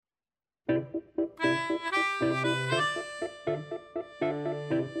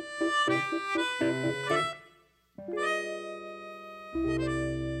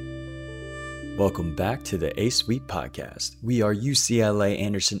Welcome back to the A-Suite Podcast. We are UCLA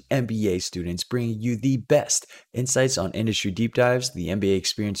Anderson MBA students bringing you the best insights on industry deep dives, the MBA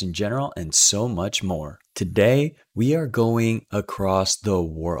experience in general, and so much more. Today, we are going across the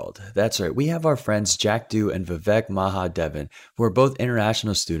world. That's right. We have our friends Jack Du and Vivek Mahadevan, who are both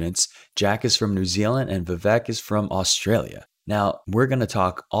international students. Jack is from New Zealand and Vivek is from Australia. Now, we're going to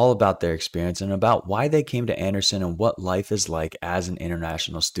talk all about their experience and about why they came to Anderson and what life is like as an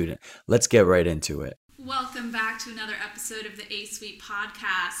international student. Let's get right into it. Welcome back to another episode of the A-Suite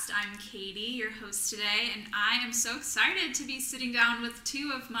Podcast. I'm Katie, your host today, and I am so excited to be sitting down with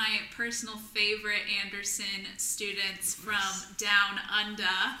two of my personal favorite Anderson students from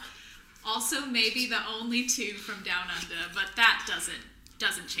down-unda. Also, maybe the only two from down-under, but that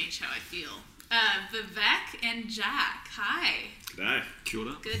doesn't change how I feel. Vivek and Jack, hi. G'day. Kia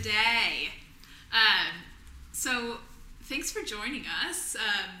ora. Good day. So, thanks for joining us.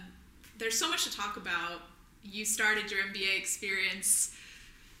 There's so much to talk about. You started your MBA experience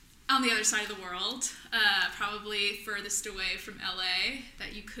on the other side of the world, probably furthest away from LA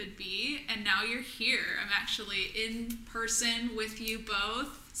that you could be, and now you're here. I'm actually in person with you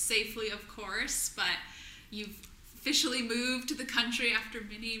both, safely of course, but you've officially moved to the country after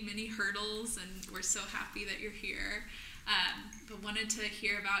many hurdles, and we're so happy that you're here. But wanted to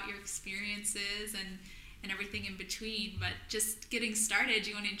hear about your experiences and everything in between. But just getting started,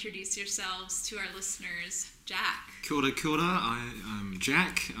 do you want to introduce yourselves to our listeners? Jack. Kia ora, kia ora. I'm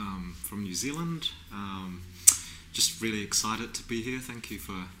Jack from New Zealand. Just really excited to be here. Thank you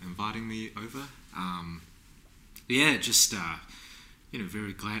for inviting me over.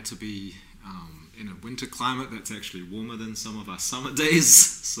 Very glad to be in a winter climate that's actually warmer than some of our summer days.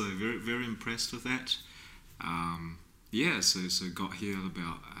 So very, very impressed with that. So got here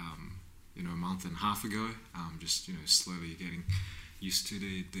about a month and a half ago. Just slowly getting used to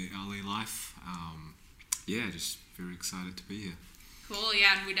the LA life. Just very excited to be here. Cool,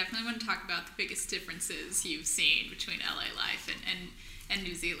 yeah, and we definitely want to talk about the biggest differences you've seen between LA life and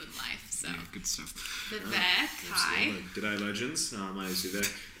New Zealand life. So yeah, good stuff. Vivek, hi. G'day legends, my name is Vivek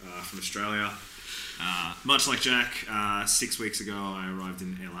from Australia. Much like Jack, 6 weeks ago I arrived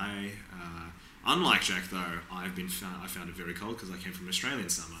in LA. Unlike Jack though, I found it very cold because I came from Australian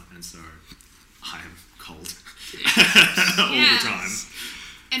summer, and so I am cold all the time.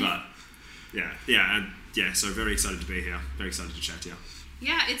 So very excited to be here, very excited to chat to you.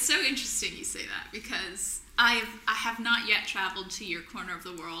 Yeah, it's so interesting you say that because I have not yet traveled to your corner of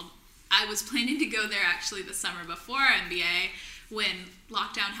the world. I was planning to go there actually the summer before MBA when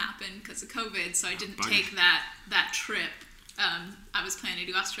lockdown happened because of COVID, so I didn't take that trip. I was planning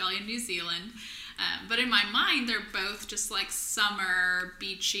to do Australia and New Zealand, but in my mind they're both just like summer,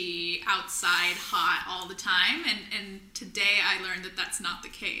 beachy, outside, hot all the time, and today I learned that that's not the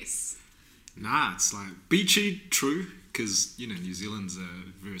case. Nah, it's like beachy, true, because New Zealand's a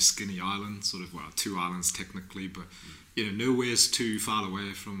very skinny island, two islands technically, but nowhere's too far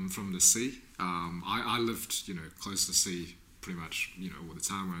away from the sea. I lived close to the sea pretty much all the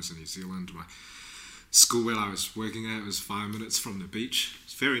time when I was in New Zealand. My school where I was working at was 5 minutes from the beach.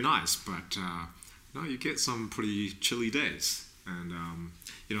 It's very nice, but you get some pretty chilly days. And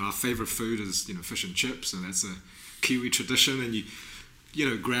our favorite food is fish and chips, and that's a Kiwi tradition. And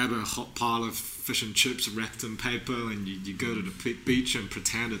you grab a hot pile of fish and chips wrapped in paper, and you go to the beach and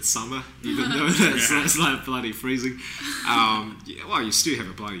pretend it's summer, even though it's like bloody freezing. You still have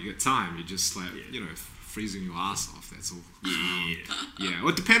a bloody good time. You just freezing your ass off. That's all.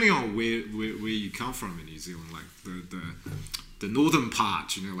 Well, depending on where you come from in New Zealand, like the northern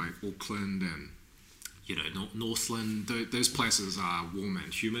part, like Auckland and Northland, those places are warm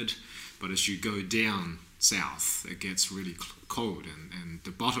and humid. But as you go down south, it gets really cold, and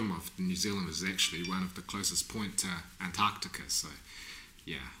the bottom of New Zealand is actually one of the closest point to Antarctica, so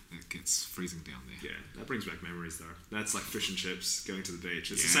it gets freezing down there. Yeah, that brings back memories though. That's like fish and chips, going to the beach.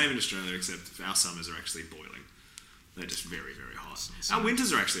 It's the same in Australia, except our summers are actually boiling. They're just very, very hot. Our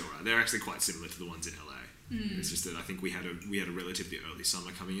winters are actually alright. They're actually quite similar to the ones in LA. It's just that I think we had a relatively early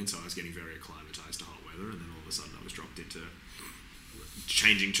summer coming in, so I was getting very acclimatized to hot weather, and then all of a sudden I was dropped into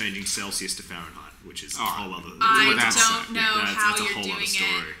changing Celsius to Fahrenheit, which is a whole other... I don't know how you're doing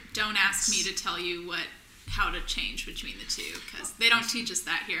it. Don't ask me to tell you how to change between the two, because they don't teach us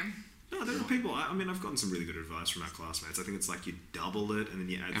that here. No, there are people... I've gotten some really good advice from our classmates. I think it's like you double it and then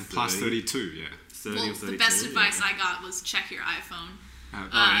you add and 30. Plus 32, yeah. 30 or 32. The best advice I got was check your iPhone.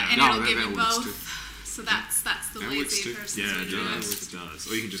 It'll give you both. So that's the lazy person. Yeah, it does.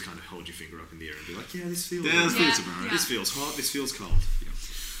 Or you can just kind of hold your finger up in the air and be like, this feels about right. This feels hot, this feels cold.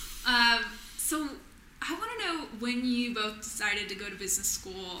 So I want to know when you both decided to go to business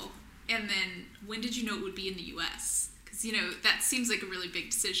school And then when did you know it would be in the U.S.? Because, you know, that seems like a really big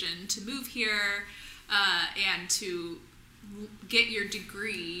decision to move here and to get your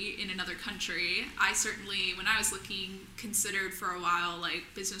degree in another country. I certainly, when I was looking, considered for a while like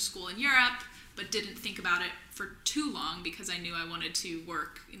business school in Europe, but didn't think about it for too long because I knew I wanted to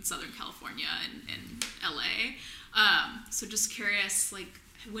work in Southern California and LA. So just curious, like,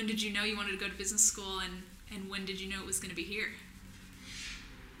 when did you know you wanted to go to business school, and when did you know it was going to be here?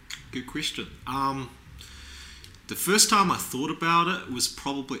 Good question. The first time I thought about it was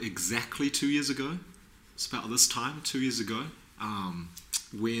probably exactly 2 years ago. It's about this time, 2 years ago,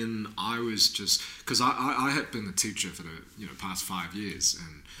 when I was just, because I had been a teacher for the past 5 years,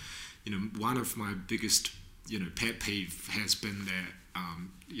 and one of my biggest pet peeve has been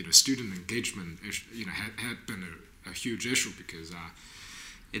that student engagement had been a huge issue because our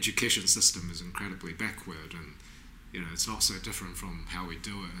education system is incredibly backward, and it's not so different from how we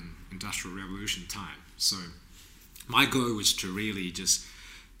do it in Industrial Revolution time. So my goal was to really just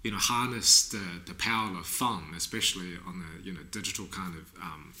harness the power of fun, especially on the digital kind of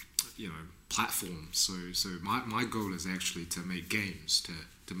platform. So my goal is actually to make games,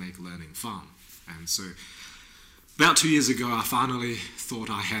 to make learning fun. And so about 2 years ago, I finally thought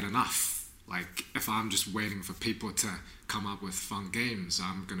I had enough. Like, if I'm just waiting for people to come up with fun games,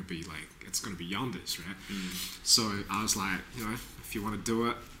 I'm going to be like, it's going to be Yonders, right? So I was like, if you want to do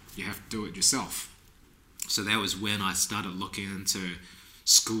it, you have to do it yourself. So that was when I started looking into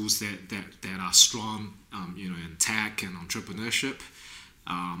schools that are strong, in tech and entrepreneurship.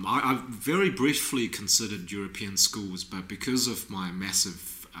 I very briefly considered European schools, but because of my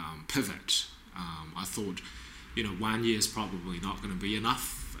massive pivot, I thought, 1 year is probably not going to be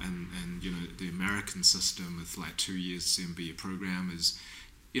enough. And the American system with like 2 years MBA program is,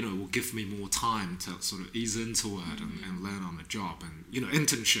 will give me more time to sort of ease into it and learn on the job. And,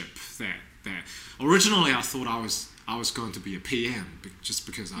 internship that originally I thought I was going to be a PM just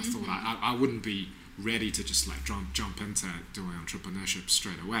because I thought I wouldn't be ready to just like jump into doing entrepreneurship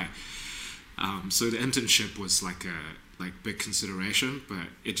straight away. So the internship was like big consideration, but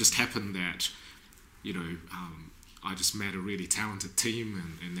it just happened that, I just met a really talented team,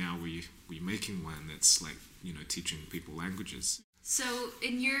 and now we're making one that's like, teaching people languages. So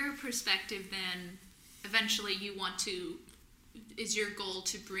in your perspective then, eventually is your goal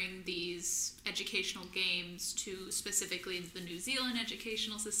to bring these educational games to specifically the New Zealand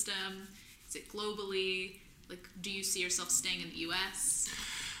educational system? Is it globally? Like, do you see yourself staying in the US?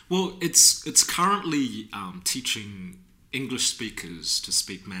 Well, it's currently teaching English speakers to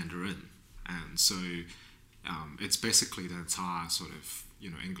speak Mandarin, and so it's basically the entire sort of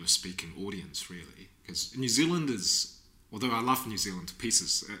English-speaking audience, really. Because New Zealand is, although I love New Zealand to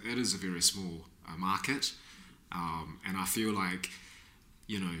pieces, it is a very small market, and I feel like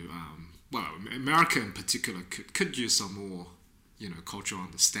America in particular could use some more cultural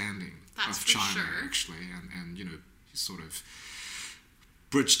understanding of China, sure. Actually, and sort of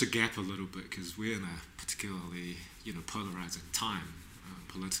bridge the gap a little bit, because we're in a particularly polarizing time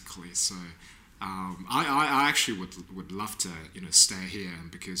politically. So I actually would love to stay here,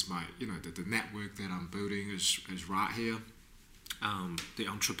 and because my the network that I'm building is right here. The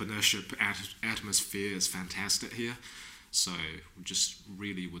entrepreneurship atmosphere is fantastic here, so we just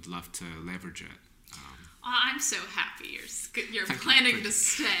really would love to leverage it. I'm so happy you're planning to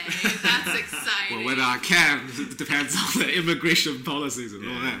stay. That's exciting. Well, whether I can, it depends on the immigration policies and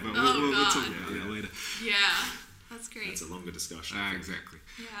all that. But we'll talk about that later. Yeah, that's great. That's a longer discussion. Exactly.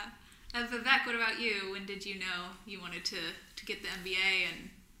 Yeah. Vivek, what about you? When did you know you wanted to get the MBA, and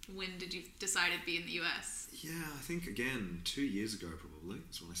when did you decide to be in the US? Yeah, I think, again, 2 years ago probably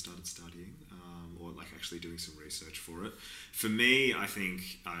is when I started studying, or like actually doing some research for it. For me, I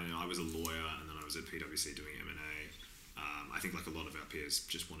think I was a lawyer, and then I was at PwC doing M&A. I think like a lot of our peers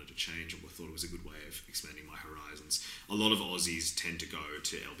just wanted to change, and thought it was a good way of expanding my horizons. A lot of Aussies tend to go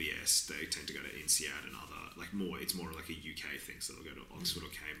to LBS, they tend to go to INSEAD and other, it's more like a UK thing, so they'll go to Oxford or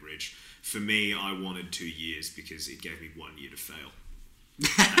Cambridge. For me, I wanted 2 years because it gave me 1 year to fail.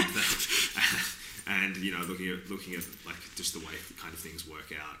 And looking at like just the way kind of things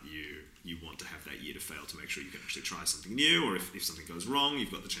work out, you want to have that year to fail to make sure you can actually try something new, or if something goes wrong,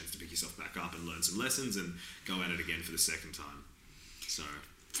 you've got the chance to pick yourself back up and learn some lessons and go at it again for the second time. So,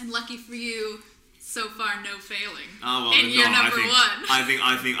 and lucky for you, so far no failing. Oh well, and you're number one. I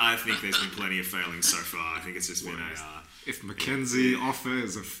think there's been plenty of failing so far. I think it's just been if Mackenzie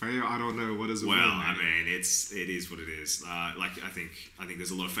offers a fail, I don't know what is a win. Well, I mean, it is what it is. I think there's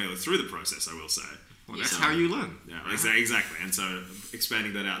a lot of failure through the process, I will say. Well, that's how you learn. Yeah, exactly. And so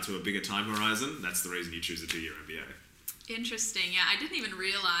expanding that out to a bigger time horizon, that's the reason you choose a 2-year MBA. Interesting. Yeah, I didn't even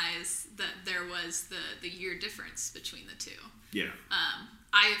realize that there was the year difference between the two. Yeah.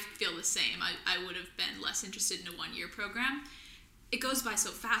 I feel the same. I would have been less interested in a 1-year program. It goes by so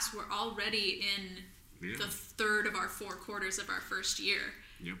fast. We're already in the third of our 4 quarters of our first year.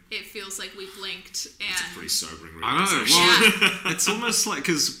 Yep. It feels like we blinked, and It's a pretty sobering I know. realization. Well, it's almost like,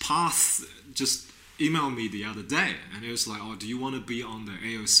 because Path just emailed me the other day, and it was like, oh, do you want to be on the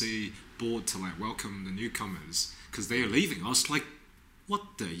AOC board to like welcome the newcomers because they're leaving? I was like,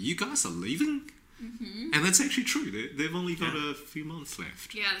 what the? You guys are leaving? Mm-hmm. And that's actually true. They've only got a few months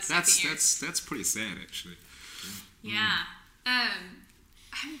left. Yeah, the second year. That's pretty sad, actually. Yeah.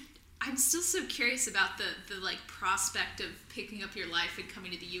 I'm still so curious about the like prospect of picking up your life and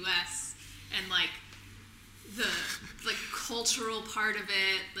coming to the US, and like the like cultural part of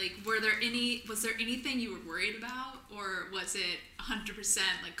it. Like, was there anything you were worried about, or was it 100%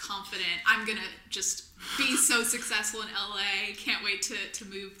 like confident, I'm gonna just be so successful in LA, can't wait to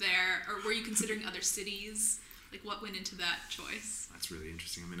move there? Or were you considering other cities? Like, what went into that choice? That's really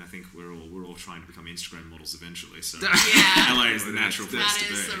interesting. I mean, I think we're all trying to become Instagram models eventually. So Yeah. LA is the natural place That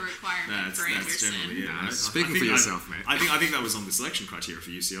to be. is the requirement for That's Anderson. generally it. right? Speaking I think for yourself, mate. I think that was on the selection criteria for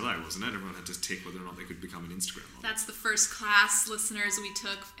UCLA, wasn't it? Everyone had to tick whether or not they could become an Instagram model. That's the first class, listeners, we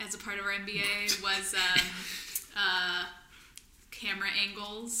took as a part of our MBA was camera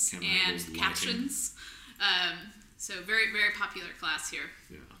angles and lighting. captions. So very, very popular class here.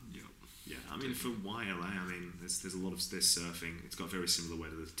 Yeah. Yeah, I mean, for YLA, I mean, there's surfing. It's got very similar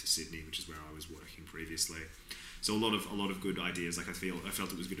weather to Sydney, which is where I was working previously. So a lot of good ideas. Like I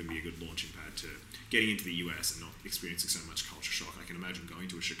felt it was going to be a good launching pad to getting into the US and not experiencing so much culture shock. I can imagine going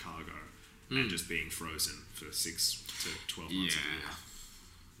to a Chicago and just being frozen for 6 to 12 months of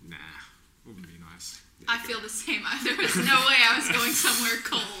the year. Nah, wouldn't be nice. I feel the same. There was no way I was going somewhere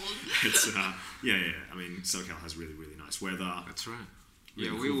cold. It's yeah. I mean, SoCal has really, really nice weather. That's right. Really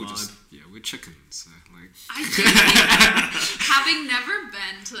Yeah, cool we all vibe. we're chickens. So like, I think, having never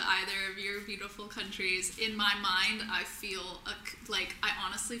been to either of your beautiful countries, in my mind, I feel I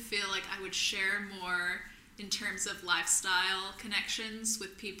honestly feel like I would share more in terms of lifestyle connections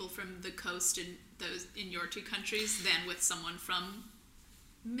with people from the coast in your 2 countries than with someone from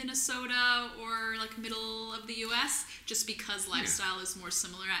Minnesota or like middle of the US, just because lifestyle is more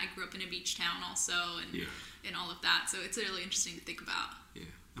similar. I grew up in a beach town also, and all of that, so it's really interesting to think about. yeah,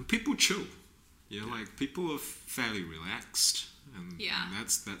 and people chill. Yeah, like people are fairly relaxed, and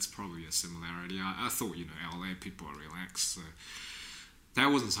that's probably a similarity. I thought LA people are relaxed, so that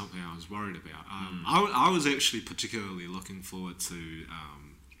wasn't something I was worried about. I was actually particularly looking forward to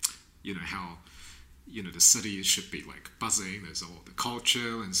how the city should be like buzzing. There's all the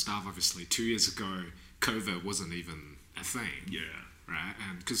culture and stuff. Obviously 2 years ago COVID wasn't even a thing. Yeah. Right,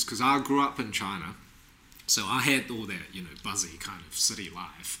 and because I grew up in China, so I had all that buzzy kind of city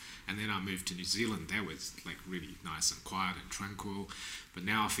life, and then I moved to New Zealand. That was like really nice and quiet and tranquil, but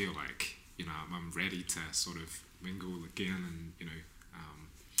now I feel like I'm ready to sort of mingle again and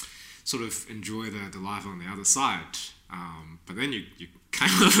sort of enjoy the life on the other side. But then you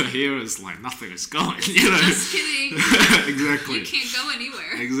came over here as like nothing is going. Just kidding. Exactly. You can't go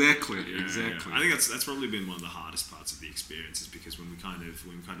anywhere. Exactly. Yeah, Exactly. I think that's probably been one of the hardest parts of the experience, is because when we kind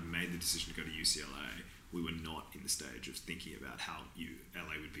of made the decision to go to UCLA, we were not in the stage of thinking about how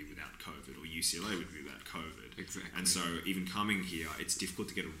LA would be without COVID, or UCLA would be without COVID. Exactly. And so even coming here, it's difficult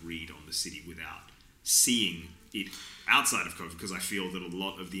to get a read on the city without seeing it outside of COVID, because I feel that a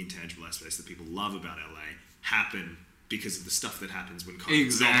lot of the intangible aspects that people love about LA happen because of the stuff that happens when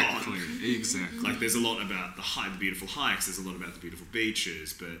COVID's not on. Exactly. Like, there's a lot about the beautiful hikes, there's a lot about the beautiful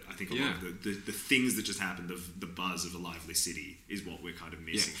beaches, but I think a lot of the things that just happen, the buzz of a lively city, is what we're kind of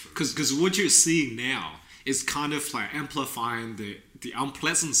missing. Because what you're seeing now is kind of like amplifying the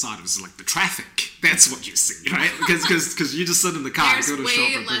unpleasant side of it, like the traffic. That's what you see, right? Because you just sit in the car There's and go to way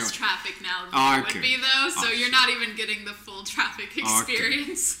shop and less traffic now than there would be, though, so you're not even getting the full traffic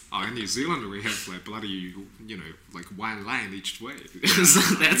experience. Oh, in New Zealand we have like bloody, like one lane each way.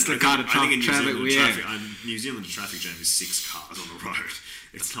 That's the kind of traffic we have. New Zealand traffic jam is 6 cars on the road.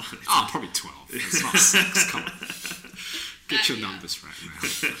 It's not. Probably 12. It's not 6. Come on. Get your numbers right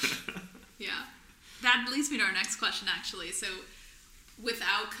now. Yeah. That leads me to our next question, actually. So,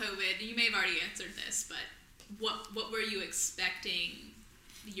 without COVID, you may have already answered this, but what were you expecting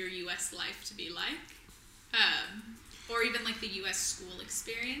your U.S. life to be like? Or even like the U.S. school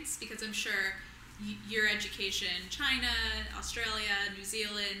experience? Because I'm sure your education, China, Australia, New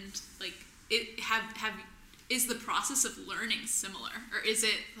Zealand, like is the process of learning similar? Or is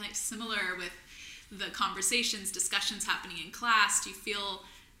it like similar with the conversations, discussions happening in class? Do you feel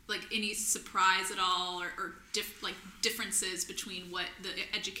like any surprise at all, or differences between what the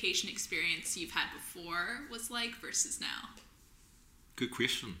education experience you've had before was like versus now? Good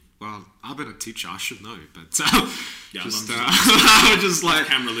question. Well, I've been a teacher, I should know, but Yeah, just like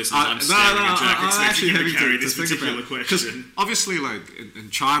camera listeners, I'm staring at Jack, expecting you to carry this particular question. Because obviously, like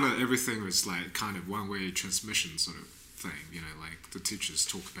in China, everything was like kind of one-way transmission sort of thing. You know, like the teachers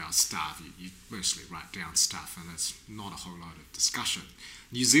talk about stuff, you mostly write down stuff, and there's not a whole lot of discussion.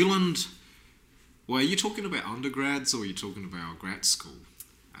 New Zealand, well, are you talking about undergrads or are you talking about grad school?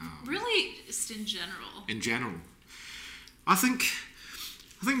 Really, just in general. In general, I think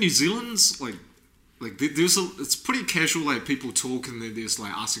New Zealand's like it's pretty casual. Like people talk and there's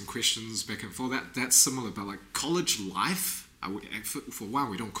like asking questions back and forth. That's similar, but like college life. For one,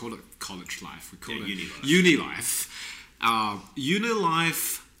 we don't call it college life. We call it uni life. Uni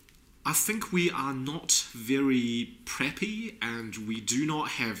life. I think we are not very preppy, and we do not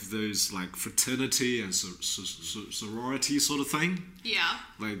have those like fraternity and sorority sort of thing. Yeah.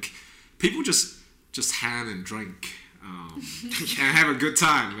 Like people just hang and drink. And have a good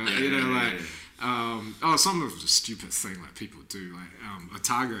time, some of the stupid thing like people do, like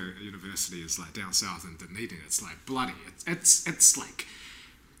Otago University is like down south in Dunedin. It's like bloody. It's like,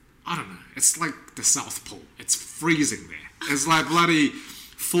 I don't know. It's like the South Pole. It's freezing there. It's like bloody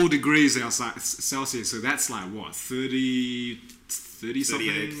 4 degrees outside Celsius. So that's like what 30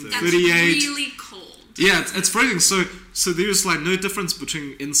 something. That's really cold. Yeah, it's freezing. So there's like no difference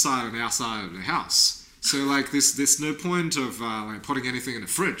between inside and outside of the house. So like there's no point of like putting anything in the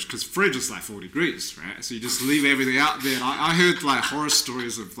fridge, because fridge is like 4 degrees, right? So you just leave everything out there. And I heard like horror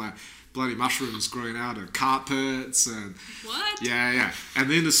stories of like bloody mushrooms growing out of carpets and what? Yeah. And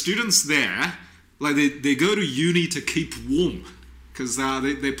then the students there, like they go to uni to keep warm, because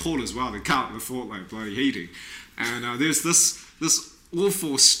they're poor as well. They can't afford like bloody heating. And there's this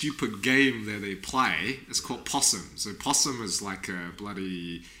awful stupid game that they play. It's called possum. So possum is like a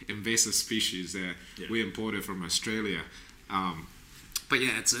bloody invasive species that we imported from Australia. But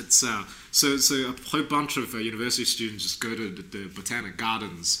yeah, it's so a whole bunch of university students just go to the botanic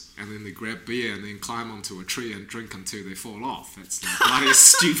gardens, and then they grab beer and then climb onto a tree and drink until they fall off. It's like bloody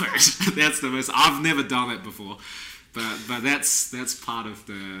stupid. That's the most. I've never done it before. But that's part of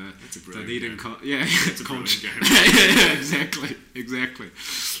the Dunedin culture. It's a culture. Yeah, exactly.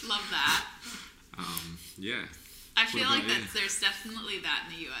 Love that. Yeah. I feel like there's definitely that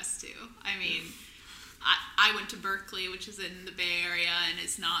in the US too. I mean, I went to Berkeley, which is in the Bay Area, and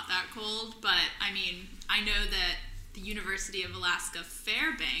it's not that cold. But I mean, I know that the University of Alaska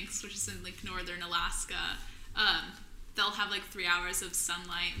Fairbanks, which is in like northern Alaska, they'll have like 3 hours of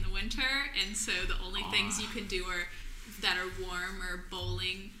sunlight in the winter, and so the only things you can do that are warm are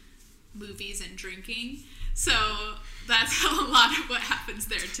bowling, movies, and drinking. So that's a lot of what happens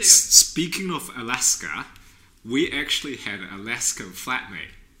there too. Speaking of Alaska, we actually had an Alaskan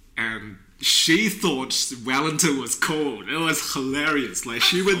flatmate, and she thought Wellington was cold. It was hilarious. Like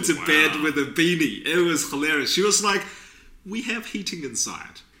she went to bed with a beanie. It was hilarious. She was like, "We have heating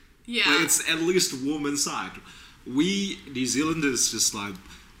inside. Yeah, like, it's at least warm inside." We New Zealanders just like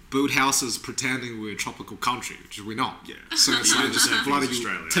build houses pretending we're a tropical country, which we're not. Yeah. So it's like just bloody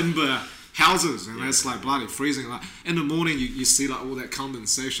timber houses, and it's like bloody freezing. Like in the morning, you see like all that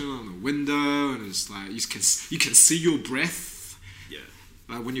condensation on the window, and it's like you can see your breath. Yeah.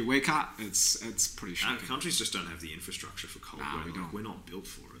 Like when you wake up, it's pretty shocking. Countries just don't have the infrastructure for cold weather. We don't. We're not built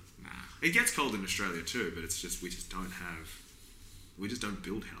for it. Nah. It gets cold in Australia too, but it's just we just don't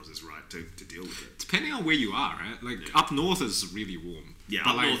build houses right to deal with it. Depending on where you are, right? Like up north is really warm. Yeah,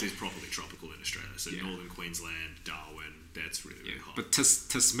 up north is properly tropical in Australia. So northern Queensland, Darwin, that's really, really hot. But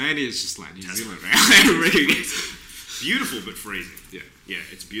Tasmania is just like New Zealand, right? Really beautiful but freezing. Yeah,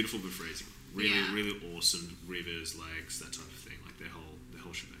 it's beautiful but freezing. Really awesome rivers, lakes, that type of thing. Like their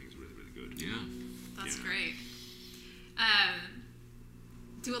whole shebang is really, really good. Yeah, that's great.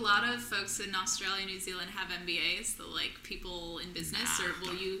 Do a lot of folks in Australia and New Zealand have MBAs, the like people in business, or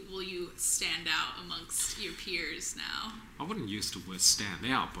will you stand out amongst your peers now? I wouldn't use the word stand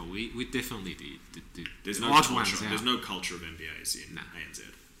out, but we definitely the there's large no culture. ones out. There's no culture of MBAs in ANZ.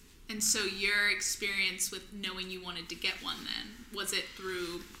 And so your experience with knowing you wanted to get one then, was it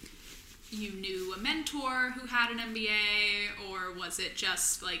through you knew a mentor who had an MBA, or was it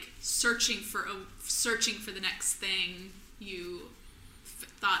just like searching for the next thing you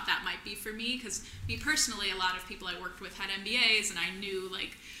thought that might be for me? Because me personally, a lot of people I worked with had MBAs, and I knew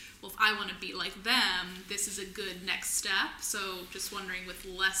like, well, if I want to be like them, this is a good next step. So just wondering, with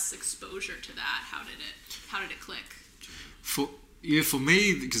less exposure to that, how did it click? For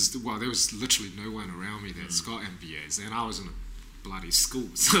me, because there was literally no one around me that's got MBAs, and I was in a bloody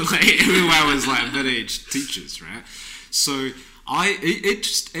schools. Like everywhere was like mid-aged teachers, right? So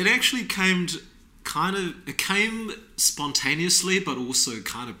it actually came spontaneously, but also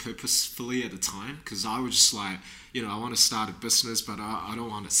kind of purposefully at the time, because I was just like, I want to start a business, but I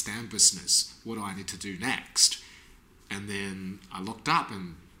don't understand business. What do I need to do next? And then I looked up,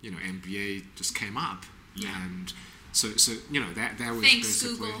 and MBA just came up, and so that was Thanks,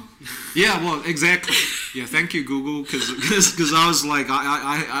 basically Google. Yeah, well, exactly. Yeah, thank you, Google, because I was like,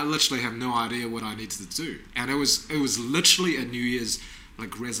 I literally have no idea what I needed to do, and it was literally a New Year's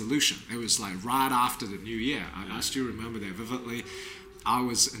resolution. It was like right after the New Year. I still remember that vividly. I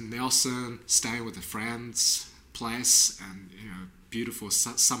was in Nelson, staying with a friend's place, and beautiful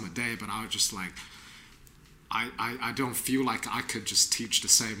summer day, but I was just like, I don't feel like I could just teach the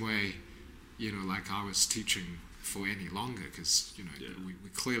same way, like I was teaching for any longer, because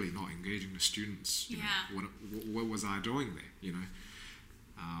we're clearly not engaging the students. What was I doing there?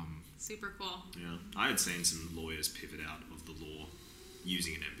 Super cool. Yeah, I had seen some lawyers pivot out of the law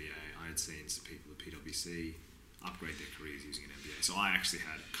using an MBA. I had seen some people at PwC upgrade their careers using an MBA. So I actually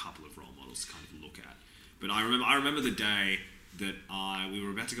had a couple of role models to kind of look at. But I remember the day that we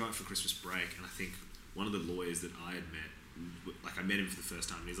were about to go out for Christmas break, and I think one of the lawyers that I had met, I met him for the first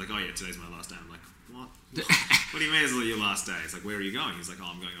time, and he's like, "Oh yeah, today's my last day." I'm like, "What? What do you mean it's your last day?" It's like, "Where are you going?" He's like,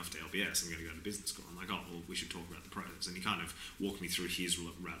 "Oh, I'm going off to LBS. I'm going to go to business school." I'm like, "Oh, well, we should talk about the process." And he kind of walked me through his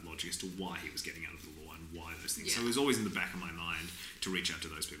logic as to why he was getting out of the law and why those things. So it was always in the back of my mind to reach out to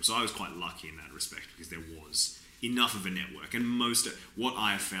those people. So I was quite lucky in that respect, because there was enough of a network. And what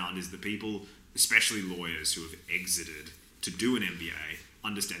I have found is that people, especially lawyers who have exited to do an MBA,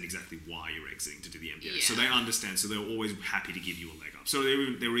 understand exactly why you're exiting to do the MBA. Yeah. So they understand, so they're always happy to give you a leg up. So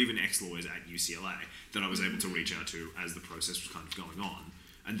there were even ex-lawyers at UCLA that I was able to reach out to as the process was kind of going on,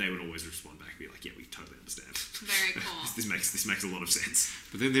 and they would always respond back and be like, "Yeah, we totally understand." Very cool. this makes a lot of sense.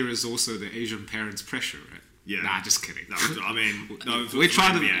 But then there is also the Asian parents' pressure, right? Yeah. Nah, just kidding. No, I mean, no, we're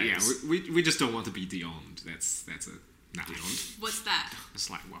trying to. Yeah, we just don't want to be de-owned. That's a de-owned. What's that?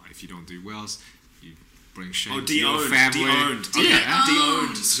 It's like, well, if you don't do well, you bring shame to de-owned, your family. De-owned.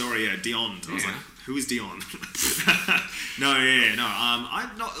 De-owned. Sorry, yeah, de-owned. I was like, who is de-on?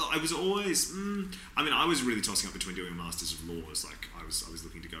 I was always. I was really tossing up between doing a Masters of Laws. Like I was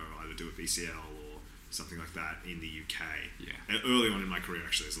looking to go either do a BCL or something like that in the UK. Yeah. And early on in my career,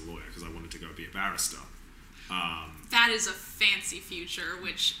 actually, as a lawyer, because I wanted to go be a barrister. That is a fancy future,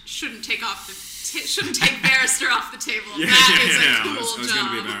 which shouldn't take barrister off the table. That is a cool job. I was going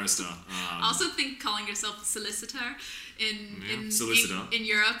to be a barrister. I also think calling yourself a solicitor in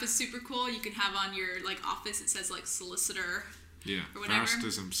Europe is super cool. You can have on your office, it says solicitor. Yeah, or whatever.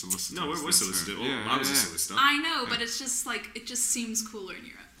 barristers and solicitors. No, we're solicitors. I was a solicitor. I know, but it's just it just seems cooler in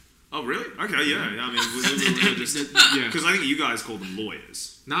Europe. Oh, really? Okay, yeah. I mean, because I think you guys call them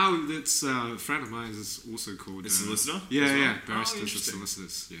lawyers. No, that's a friend of mine is also called... A solicitor? Yeah, barristers and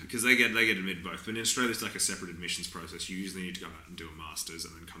solicitors. Yeah. Because they get admitted both. But in Australia, it's like a separate admissions process. You usually need to go out and do a master's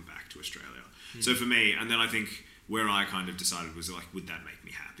and then come back to Australia. So for me, and then I think where I kind of decided was would that make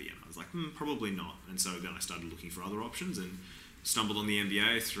me happy? And I was like, probably not. And so then I started looking for other options and stumbled on the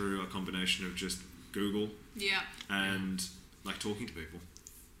MBA through a combination of just Google and talking to people.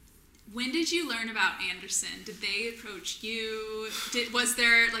 When did you learn about Anderson? Did they approach you? Was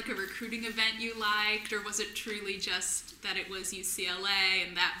there a recruiting event you liked, or was it truly just that it was UCLA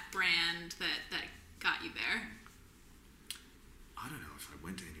and that brand that got you there? I don't know if I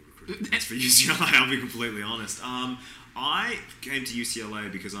went to any recruiting events for UCLA, I'll be completely honest. I came to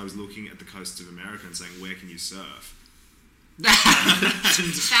UCLA because I was looking at the coasts of America and saying, where can you surf?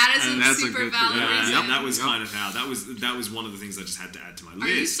 That is a super valid reason. That was kind of how that was one of the things I just had to add to my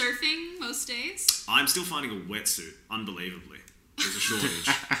list. Are you surfing most days? I'm still finding a wetsuit, unbelievably. There's a shortage.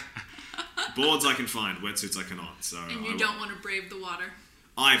 Boards I can find, wetsuits I cannot. So and you don't want to brave the water.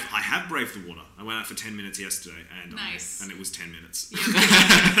 I have braved the water. I went out for 10 minutes yesterday, and and it was 10 minutes. Yep.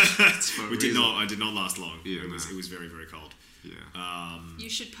 I did not last long. Yeah, it was very, very cold. Yeah. You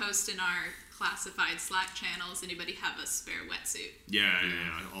should post in our classified Slack channels. Anybody have a spare wetsuit? Yeah.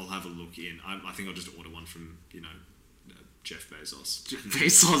 I'll have a look in. I think I'll just order one from Jeff Bezos.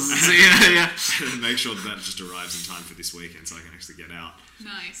 Yeah. Make sure that just arrives in time for this weekend, so I can actually get out.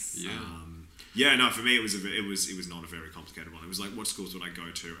 Nice. Yeah. No, for me it was not a very complicated one. It was like, what schools would I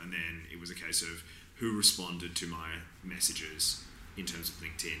go to, and then it was a case of who responded to my messages in terms of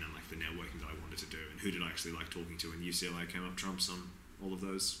LinkedIn and the networking that I wanted to do, and who did I actually like talking to. And UCLA came up trumps on all of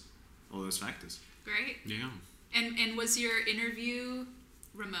those factors. Great. Yeah. And was your interview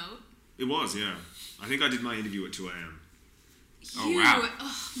remote? It was, yeah. I think I did my interview at 2 a.m. Oh, wow.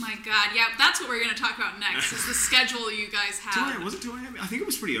 Oh, my God. Yeah, that's what we're going to talk about next, is the schedule you guys have. Was it 2 a.m.? I think it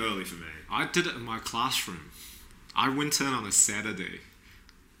was pretty early for me. I did it in my classroom. I went in on a Saturday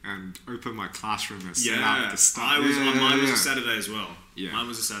and opened my classroom and set up the stuff. Mine was a Saturday as well. Yeah. Mine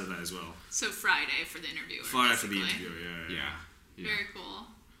was a Saturday as well. So Friday for the interviewer. Friday basically. for the interviewer, yeah. Very cool.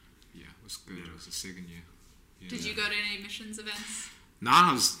 Yeah, it was good. It was the second year. Yeah. Did you go to any missions events?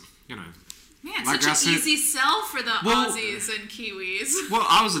 Nah, I was, Man, like such an easy sell for the Aussies and Kiwis. Well,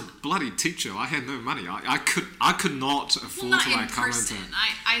 I was a bloody teacher. I had no money. I could not afford not to in come person. into.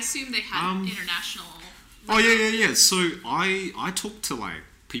 I assume they had international. Oh yeah. So I talked to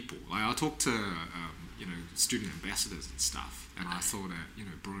people. I talked to student ambassadors and stuff, and I thought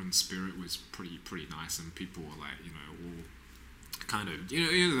that Bruin spirit was pretty nice, and people were all kind of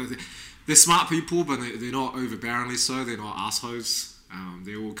they're smart people, but they're not overbearingly so. They're not assholes.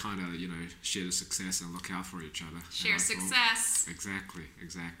 They all kind of, share the success and look out for each other. Share success. Exactly.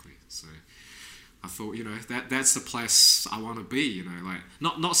 So I thought, that's the place I want to be,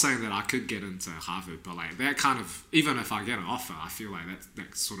 not saying that I could get into Harvard, but that kind of, even if I get an offer, I feel like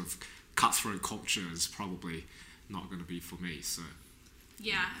that sort of cutthroat culture is probably not going to be for me, so.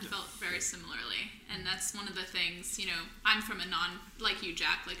 Yeah, I felt very similarly. And that's one of the things, I'm from a like you,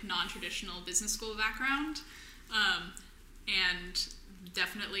 Jack, non-traditional business school background. And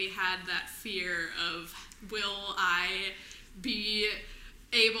definitely had that fear of, will I be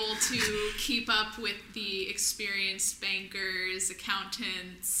able to keep up with the experienced bankers,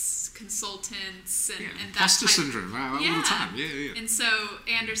 accountants, consultants, and that imposter syndrome all the time. Yeah. And so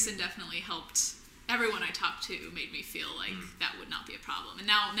Anderson definitely helped. Everyone I talked to made me feel like that would not be a problem. And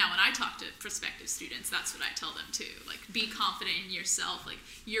now when I talk to prospective students, that's what I tell them too. Be confident in yourself.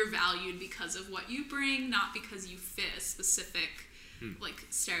 You're valued because of what you bring, not because you fit a specific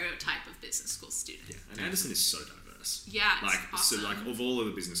stereotype of business school student. Yeah, and Anderson is so diverse. Yeah, it's awesome. So of all of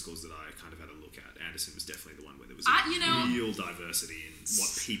the business schools that I kind of had a look at, Anderson was definitely the one where there was real diversity in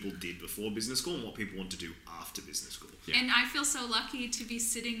what people did before business school and what people want to do after business school. Yeah. And I feel so lucky to be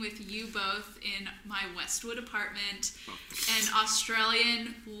sitting with you both in my Westwood apartment, an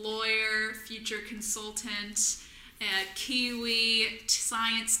Australian lawyer, future consultant, a Kiwi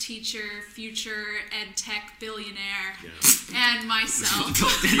science teacher, future ed tech billionaire, and myself.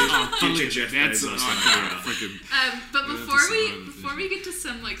 But before we get to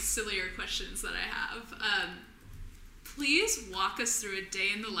some sillier questions that I have, please walk us through a day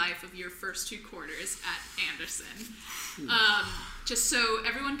in the life of your first 2 quarters at Anderson, just so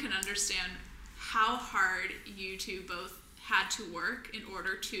everyone can understand how hard you two both had to work in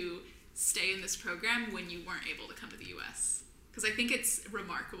order to stay in this program when you weren't able to come to the U.S. Because I think it's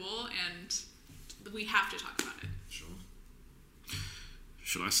remarkable, and we have to talk about it. Sure.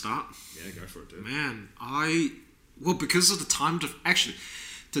 Should I start? Yeah, go for it, dude. Man, because of the time actually,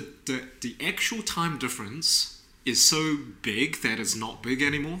 the actual time difference is so big that it's not big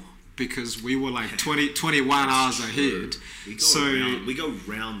anymore, because we were 21 hours ahead. We go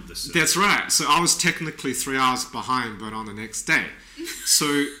round the circle. That's right. So I was technically 3 hours behind, but on the next day.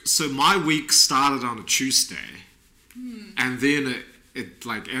 So my week started on a Tuesday, and then it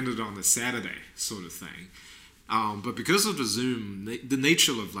ended on a Saturday sort of thing. But because of the Zoom, the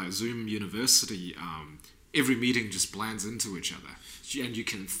nature of Zoom University, every meeting just blends into each other, and you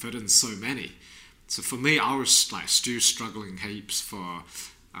can fit in so many. So for me, I was still struggling heaps for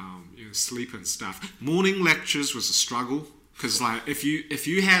sleep and stuff. Morning lectures was a struggle, because if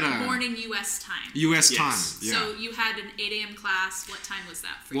you had a morning US time. Time, yeah. So you had an 8 a.m. class. What time was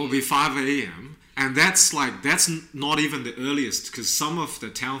that for you? Well, it'd be 5 a.m. And that's not even the earliest, because some of the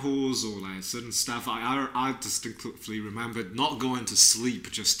town halls or certain stuff, I distinctly remembered not going to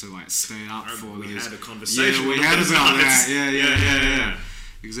sleep just to stay up for those. We had a conversation. Yeah, we had about that. Yeah.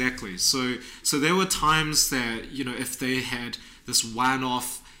 Exactly. So there were times that if they had this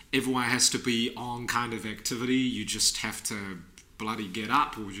one-off, everyone has to be on kind of activity, you just have to bloody get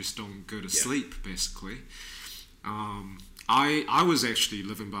up or just don't go to sleep, basically. I was actually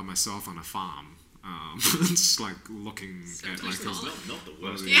living by myself on a farm. Just looking at not the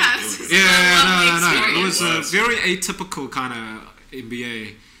worst. No. It was a very atypical kind of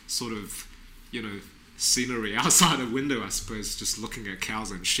MBA sort of, scenery outside a window, I suppose, just looking at cows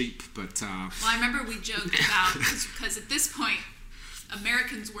and sheep. But well, I remember we joked about, because at this point,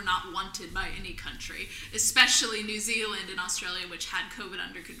 Americans were not wanted by any country, especially New Zealand and Australia, which had COVID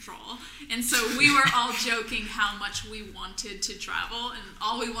under control. And so we were all joking how much we wanted to travel, and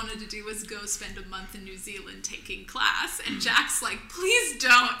all we wanted to do was go spend a month in New Zealand taking class. And Jack's like, please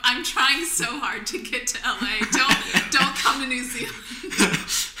don't. I'm trying so hard to get to LA. Don't come to New Zealand.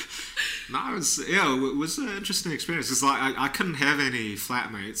 No, it was an interesting experience. It's like I couldn't have any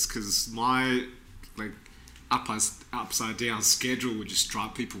flatmates because my like upside down schedule would just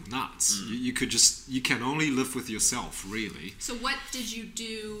drive people nuts. You can only live with yourself, really. So what did you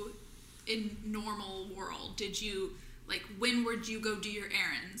do in normal world? Did you when would you go do your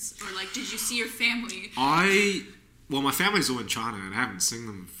errands, or did you see your family? Well, my family's all in China, and I haven't seen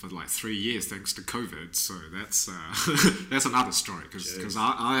them for 3 years thanks to COVID. So that's that's another story because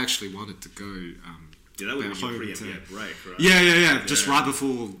I actually wanted to go. That was your pre-MBA break, right? Yeah. Just right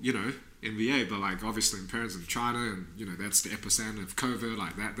before MBA, but obviously my parents in China, and that's the epicenter of COVID.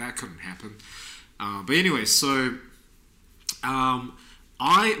 That couldn't happen. But anyway, so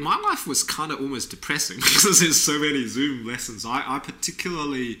my life was kind of almost depressing because there's so many Zoom lessons. I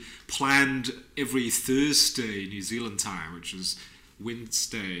particularly planned every Thursday New Zealand time, which is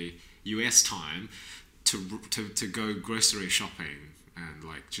Wednesday US time, to go grocery shopping and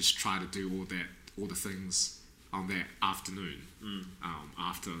just try to do all the things on that afternoon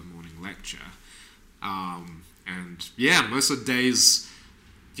after the morning lecture. And yeah, most of the days,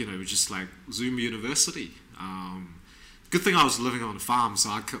 just Zoom University. Good thing I was living on a farm, so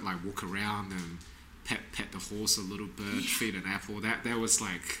I could walk around and pet the horse a little bit, feed an apple. That was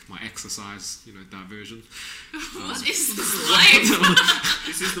my exercise, diversion. What is this life?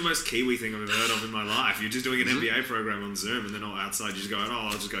 This is the most Kiwi thing I've ever heard of in my life. You're just doing an MBA program on Zoom, and then outside you just go,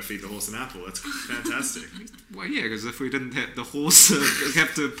 I'll just go feed the horse an apple. That's fantastic. Well, yeah, because if we didn't have the horse, we'd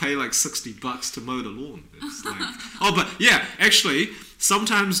have to pay $60 to mow the lawn. It's but yeah, actually,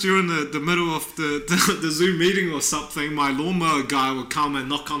 sometimes during the middle of the Zoom meeting or something, my lawnmower guy would come and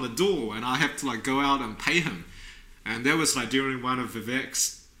knock on the door, and I have to go out and pay him. And that was during one of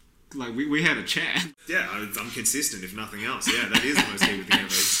Vivek's, we had a chat. Yeah, I'm consistent if nothing else. Yeah, that is the most Kiwi thing ever.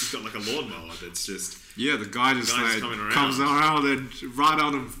 He's got a lawnmower that's just... Yeah, the guy just comes around and right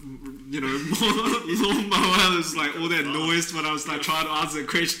out of, lawnmower, there's all that noise when I was trying to answer a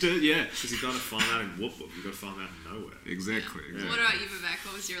question. Yeah. Because you got to farm out in Whoop Whoop. You got to farm out in nowhere. Exactly. Yeah. What about you, Vivek?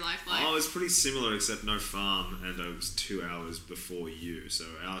 What was your life like? Oh, it was pretty similar, except no farm, and I was 2 hours before you, so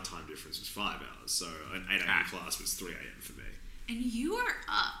our time difference was 5 hours. So an 8 a.m. class was 3 a.m. for me. And you are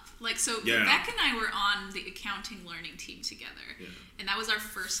up. Vivek and I were on the accounting learning team together. Yeah. And that was our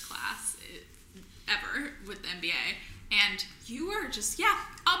first class ever with the MBA. And you were just,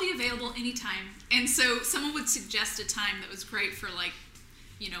 I'll be available anytime. And so someone would suggest a time that was great for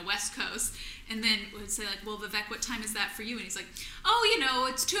West Coast. And then would say well, Vivek, what time is that for you? And he's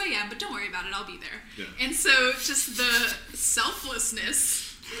it's 2 a.m., but don't worry about it. I'll be there. Yeah. And so just the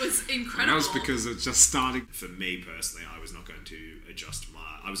selflessness was incredible. That was because it just started. For me personally, I was not going to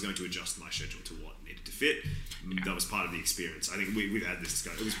I was going to adjust my schedule to what needed to fit. Yeah. That was part of the experience. I think we've had this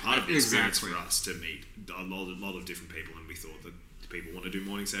discussion. It was part of the experience for us to meet a lot of different people, and we thought that people want to do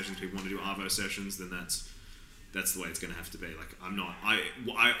morning sessions, people want to do Arvo sessions, then that's the way it's going to have to be.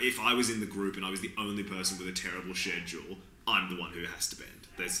 If I was in the group and I was the only person with a terrible schedule, I'm the one who has to bend.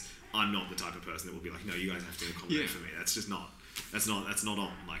 I'm not the type of person that will be no, you guys have to accommodate for me. That's just not. That's not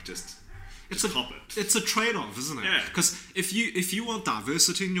on. It's a trade-off, isn't it? Yeah. Because if you want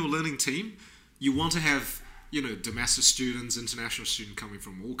diversity in your learning team, you want to have domestic students, international students coming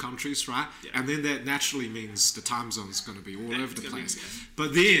from all countries, right? Yeah. And then that naturally means the time zone is going to be all over the place.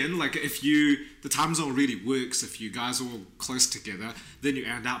 But then, if the time zone really works, if you guys are all close together, then you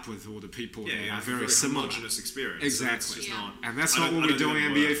end up with all the people that are very similar. Homogenous experience. Exactly. So and that's not what we're doing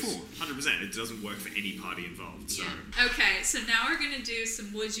MBA for. 100%. It doesn't work for any party involved. So. Yeah. Okay, so now we're going to do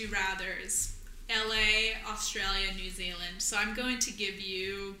some would you rathers. LA, Australia, New Zealand. So I'm going to give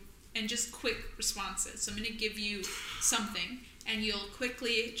you... and just quick responses. So I'm going to give you something, and you'll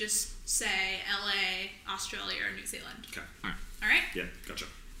quickly just say LA, Australia, or New Zealand. Okay. All right? Yeah, gotcha.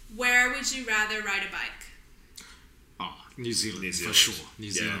 Where would you rather ride a bike? Oh, New Zealand. For sure.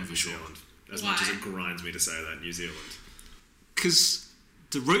 New Zealand. As much as it grinds me to say that, New Zealand. Because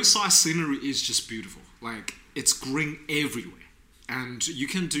the roadside scenery is just beautiful. It's green everywhere. And you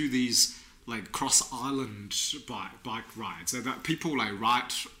can do these... cross-island bike rides. So that people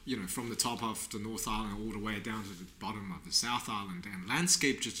ride, from the top of the North Island all the way down to the bottom of the South Island, and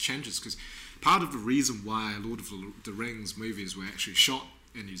landscape just changes. Because part of the reason why Lord of the Rings movies were actually shot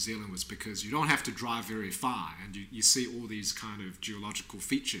in New Zealand was because you don't have to drive very far, and you see all these kind of geological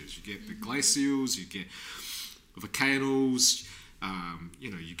features. You get the glaciers, you get volcanoes,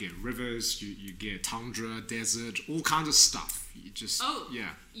 you get rivers, you get tundra, desert, all kinds of stuff. You just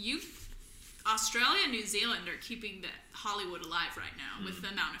Australia and New Zealand are keeping the Hollywood alive right now with the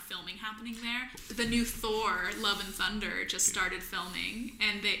amount of filming happening there. The new Thor, Love and Thunder, just started filming,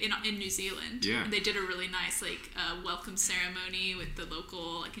 and they in New Zealand. Yeah. And they did a really nice welcome ceremony with the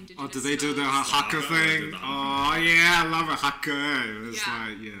local indigenous. Oh, did they do the haka thing? Oh yeah, I love a haka. It's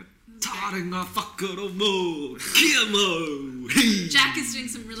Taringa whakaromo, kiamo. Jack is doing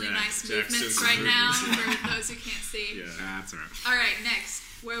some really nice movements right now for those who can't see. Yeah, that's right. All right, next.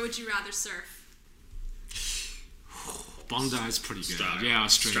 Where would you rather surf? Bondi is pretty good.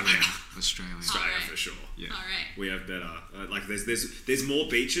 Australia. Australia Alright. for sure. Yeah. All right. We have better. There's more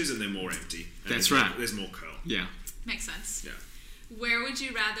beaches and they're more empty. And That's there's right. More, there's more curl. Yeah. Makes sense. Yeah. Where would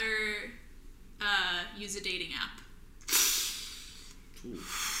you rather use a dating app? Ooh.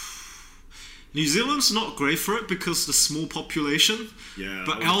 New Zealand's not great for it because the small population. Yeah.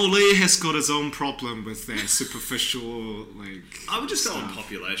 But LA has got its own problem with their superficial I would just go on stuff.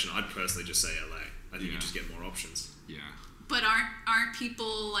 population. I'd personally just say LA. I think you just get more options. Yeah. But aren't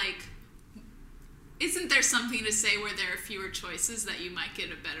people isn't there something to say where there are fewer choices that you might get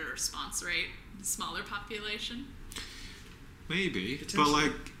a better response rate in a smaller population? Maybe.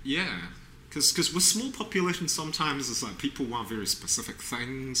 But because with small populations sometimes it's people want very specific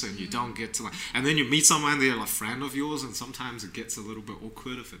things and you don't get to and then you meet someone, they're a friend of yours, and sometimes it gets a little bit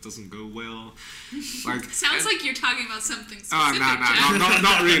awkward if it doesn't go well. Sounds like you're talking about something specific. Oh no,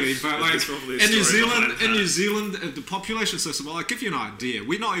 not really. But in New story Zealand, the population is so small. I'll give you an idea.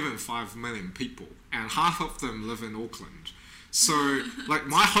 We're not even 5 million people, and half of them live in Auckland. So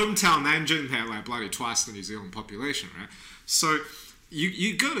my hometown Nanjing had bloody twice the New Zealand population, right? So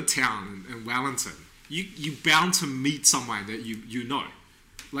you go to town in Wellington, you bound to meet someone that you know.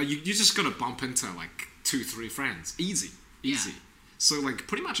 You're just gonna bump into 2-3 friends. Easy. Yeah. So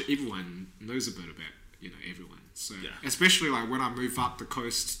pretty much everyone knows a bit about everyone. So Yeah. especially when I moved up the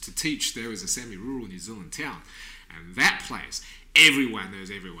coast to teach, there was a semi-rural New Zealand town, and that place everyone knows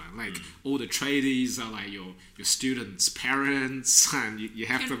everyone. All the tradies are your students' parents, and you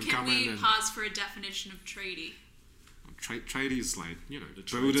have them come in. Can we pause for a definition of tradie? Tradies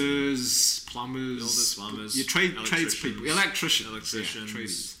builders, plumbers, tradespeople, electricians. Yeah,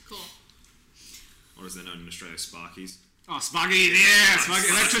 tradies. Cool. Or as they're known in Australia, sparkies. Oh, sparkies, yeah,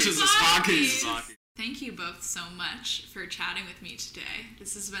 sparkies. Electricians are sparkies. Thank you both so much for chatting with me today.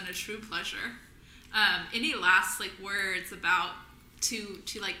 This has been a true pleasure. Any last words about to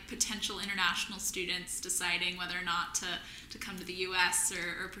potential international students deciding whether or not to come to the US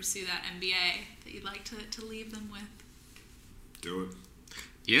or pursue that MBA that you'd like to leave them with? Do it.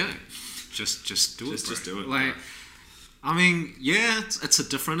 Yeah, just do it. Just do it. It's a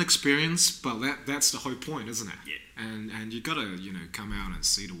different experience, but that's the whole point, isn't it? Yeah. And you gotta come out and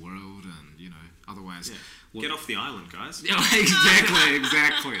see the world, and otherwise get off the island, guys. Yeah,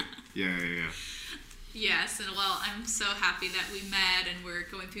 exactly. Yeah. Yes, and I'm so happy that we met and we're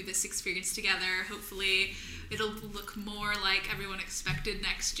going through this experience together. Hopefully it'll look more like everyone expected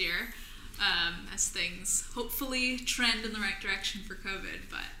next year, as things hopefully trend in the right direction for COVID.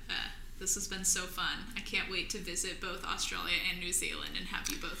 But this has been so fun. I can't wait to visit both Australia and New Zealand and have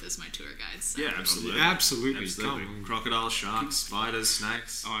you both as my tour guides. So. Yeah, absolutely. Absolutely. Crocodiles, sharks, spiders,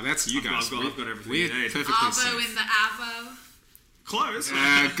 snakes. Oh, that's you guys. I've got everything you need. Avo in the Avo. Close.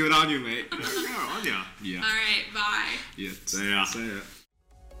 Good on you, mate. Good on ya. Yeah. All right, bye. Yeah. See ya.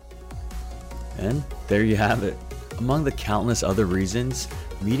 And there you have it. Among the countless other reasons,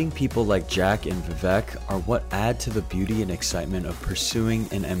 meeting people like Jack and Vivek are what add to the beauty and excitement of pursuing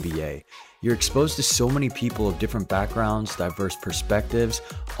an MBA. You're exposed to so many people of different backgrounds, diverse perspectives,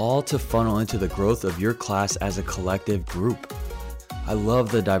 all to funnel into the growth of your class as a collective group. I love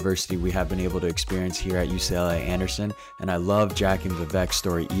the diversity we have been able to experience here at UCLA Anderson, and I love Jack and Vivek's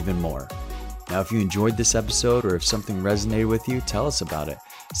story even more. Now, if you enjoyed this episode or if something resonated with you, tell us about it.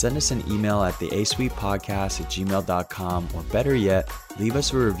 Send us an email at theasuitepodcast@gmail.com, or better yet, leave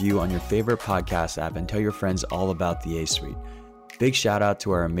us a review on your favorite podcast app and tell your friends all about the A Suite. Big shout out to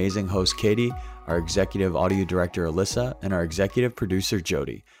our amazing host, Katie, our executive audio director, Alyssa, and our executive producer,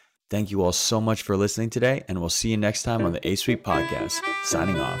 Jody. Thank you all so much for listening today, and we'll see you next time on the A Suite Podcast.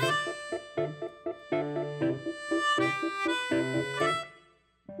 Signing off.